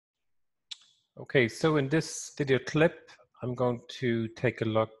Okay, so in this video clip, I'm going to take a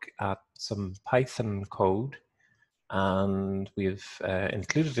look at some Python code, and we've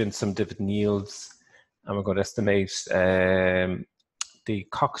included in some dividend yields, and we're going to estimate the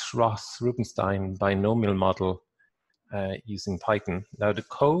Cox-Ross-Rubinstein binomial model using Python. Now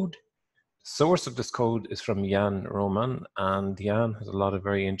the source of this code is from Jan Roman, and Jan has a lot of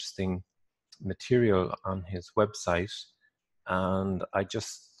very interesting material on his website, and I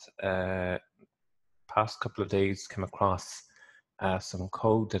just past couple of days came across some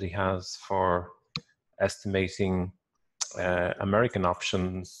code that he has for estimating American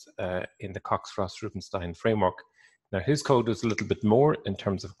options in the Cox-Ross-Rubinstein framework. Now his code is a little bit more in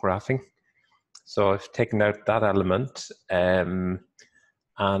terms of graphing, so I've taken out that element, and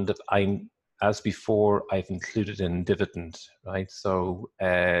as before, I've included in dividend, right? So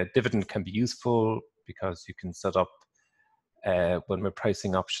dividend can be useful because you can set up when we're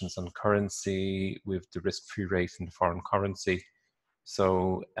pricing options on currency with the risk-free rate in foreign currency.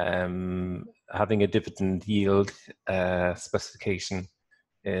 So having a dividend yield specification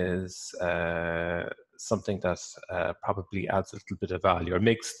is something that probably adds a little bit of value, or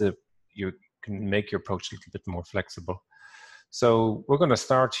you can make your approach a little bit more flexible. So we're going to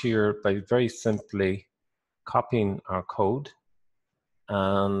start here by very simply copying our code,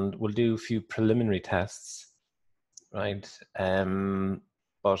 and we'll do a few preliminary tests. Right,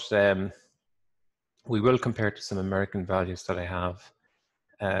 but we will compare to some American values that I have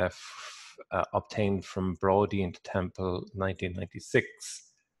obtained from Brody and Temple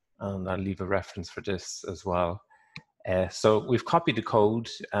 1996, and I'll leave a reference for this as well. So we've copied the code,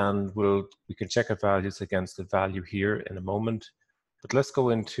 and we can check our values against the value here in a moment. But let's go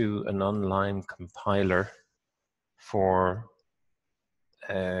into an online compiler for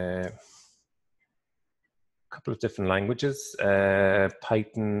couple of different languages,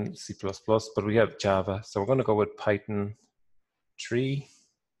 Python, C++, but we have Java. So we're going to go with Python 3,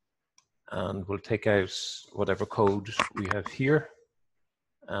 and we'll take out whatever code we have here,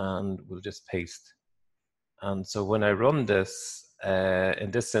 and we'll just paste. And so when I run this, in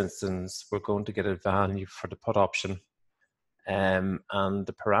this instance, we're going to get a value for the put option. And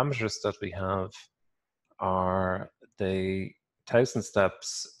the parameters that we have are the 1,000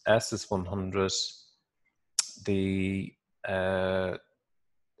 steps, S is 100, the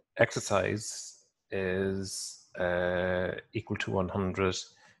exercise is equal to 100,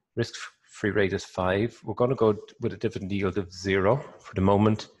 risk-free rate is 5. We're going to go with a dividend yield of 0 for the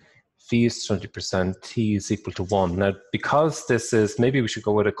moment. Fee is 20%, T is equal to 1. Now, because this is, maybe we should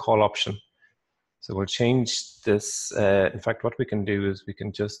go with a call option. So we'll change this. In fact, what we can do is we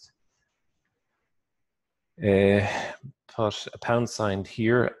can just put a pound sign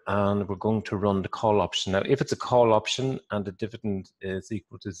here, and we're going to run the call option. Now, if it's a call option and the dividend is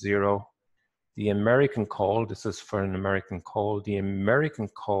equal to 0, the American call, this is for an American call, the American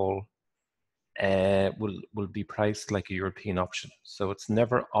call will be priced like a European option. So it's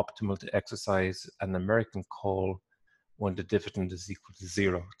never optimal to exercise an American call when the dividend is equal to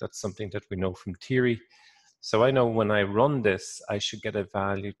 0. That's something that we know from theory. So I know when I run this, I should get a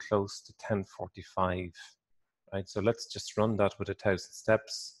value close to 1045. Right, so let's just run that with 1,000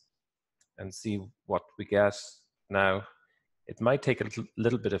 steps and see what we get. Now, it might take a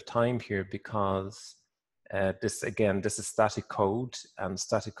little bit of time here because this is static code, and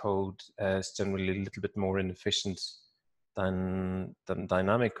static code is generally a little bit more inefficient than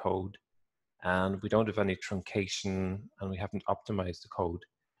dynamic code, and we don't have any truncation, and we haven't optimized the code.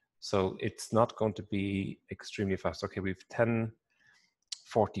 So it's not going to be extremely fast. Okay, we've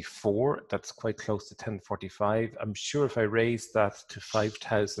 1044, that's quite close to 1045. I'm sure if I raise that to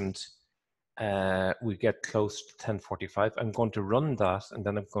 5,000, we get close to 1045. I'm going to run that, and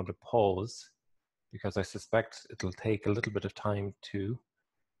then I'm going to pause because I suspect it'll take a little bit of time to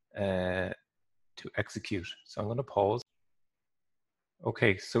execute. So I'm going to pause.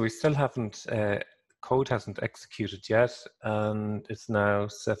 Okay, so we still haven't, code hasn't executed yet, and it's now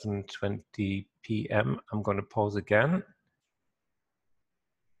 7:20 p.m. I'm going to pause again.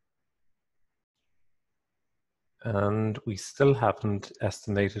 And we still haven't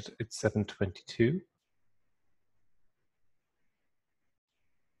estimated. It's 7:22.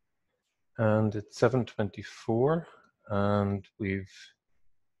 And it's 7:24, and we've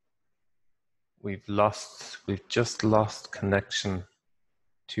just lost connection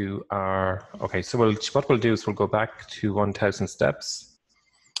to our, okay, so what we'll do is we'll go back to 1,000 steps,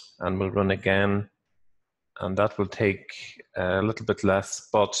 and we'll run again, and that will take a little bit less,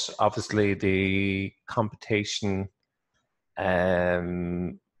 but obviously the computation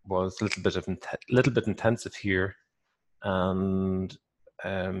was a little bit intensive here, and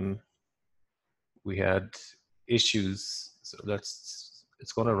we had issues. So it's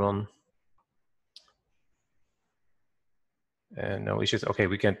going to run. No issues. Okay,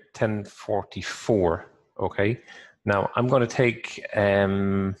 we get 1044. Okay, now I'm going to take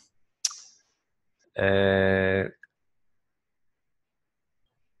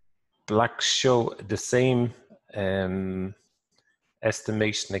black show the same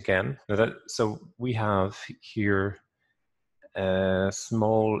estimation again. So we have here a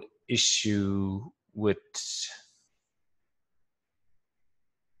small issue with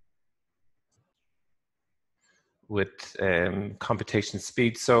computation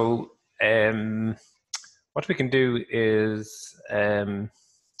speed. So what we can do is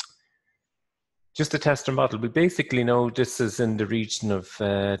just to test our model. We basically know this is in the region of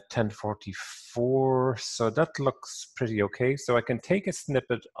 1044, so that looks pretty okay. So I can take a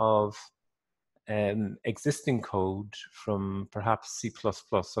snippet of existing code from perhaps C++.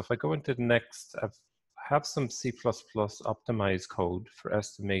 So if I go into the next, I have some C++ optimized code for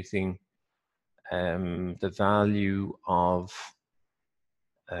estimating the value of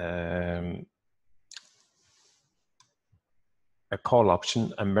a call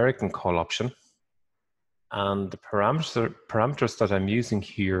option, American call option. And the parameters that I'm using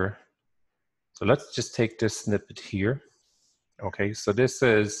here, so let's just take this snippet here. Okay, so this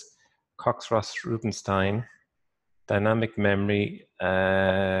is Cox-Ross-Rubinstein, dynamic memory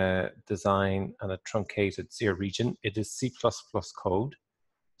design and a truncated zero region. It is C++ code.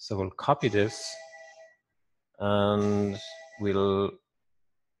 So we'll copy this and we'll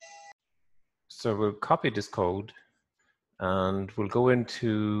copy this code and we'll go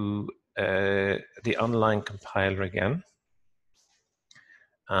into the online compiler again,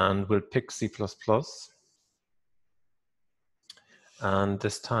 and we'll pick C++, and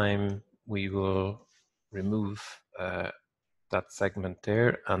this time we will remove that segment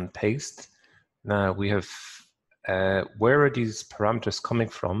there and paste. Now we have, where are these parameters coming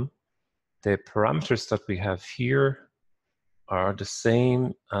from? The parameters that we have here are the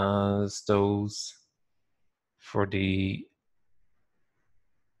same as those for the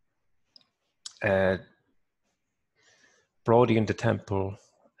Brody and the Temple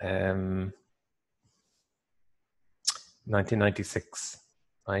 1996,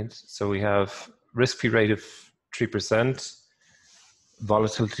 right? So we have risk-free rate of 3%,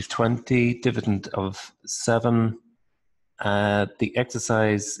 volatility of 20, dividend of 7. The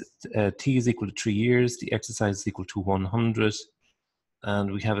exercise T is equal to 3 years. The exercise is equal to 100,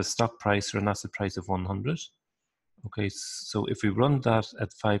 and we have a stock price or an asset price of 100. Okay, so if we run that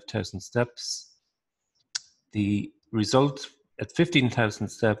at 5,000 steps, the result at 15,000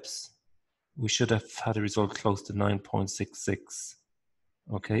 steps, we should have had a result close to 9.66.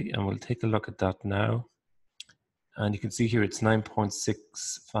 Okay, and we'll take a look at that now. And you can see here it's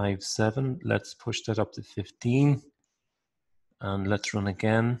 9.657. Let's push that up to 15. And let's run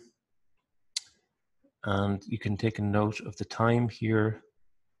again. And you can take a note of the time here.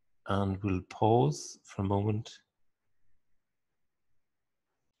 And we'll pause for a moment.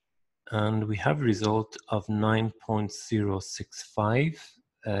 And we have a result of 9.065,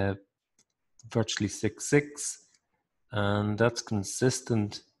 virtually 66. And that's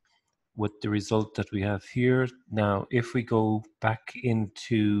consistent with the result that we have here. Now, if we go back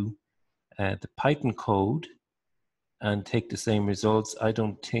into the Python code and take the same results, I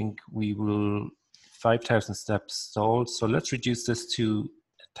don't think we will 5,000 steps stalled. So let's reduce this to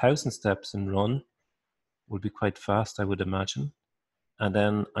 1,000 steps and run. Will be quite fast, I would imagine. And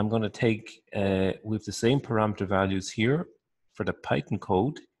then I'm going to take with the same parameter values here for the Python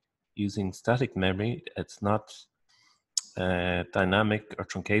code using static memory. It's not dynamic or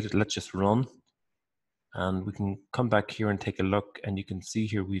truncated. Let's just run, and we can come back here and take a look, and you can see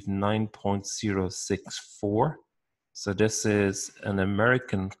here we've 9.064. so this is an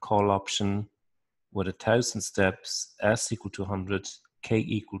American call option with 1,000 steps, S equal to 100, K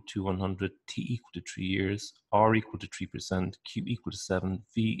equal to 100, T equal to 3 years, R equal to 3%, Q equal to 7,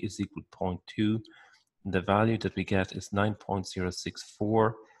 V is equal to 0.2, and the value that we get is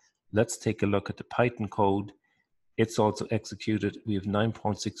 9.064. Let's take a look at the Python code. It's also executed. We have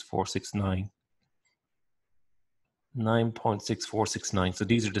 9.6469. 9.6469. So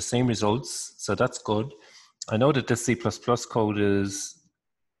these are the same results. So that's good. I know that this C++ code is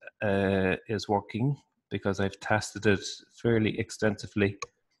working because I've tested it fairly extensively.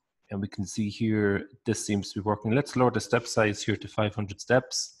 And we can see here, this seems to be working. Let's lower the step size here to 500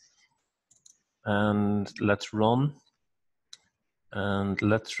 steps. And let's run. And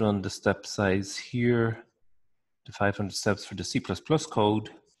let's run the step size here to 500 steps for the C++ code.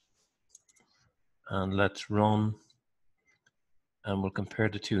 And let's run. and we'll compare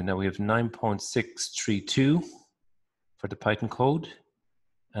the two. Now we have 9.632 for the Python code,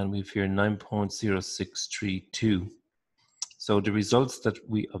 and we've here 9.0632. So the results that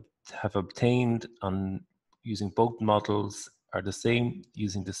we have obtained on using both models are the same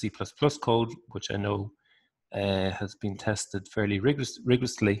using the C++ code, which I know has been tested fairly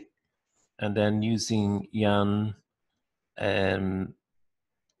rigorously, and then using Jan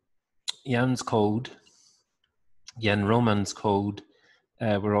Roman's code,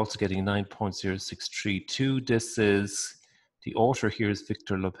 we're also getting 9.0632. This is, the author here is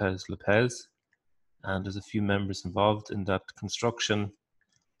Victor Lopez, and there's a few members involved in that construction.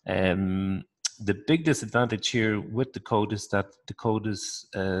 The big disadvantage here with the code is that the code is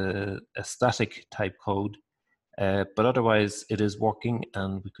a static type code, but otherwise it is working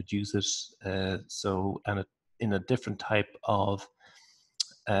and we could use it. In a different type of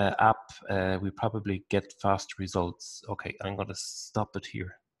app, we probably get fast results. Okay, I'm going to stop it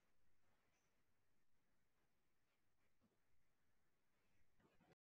here.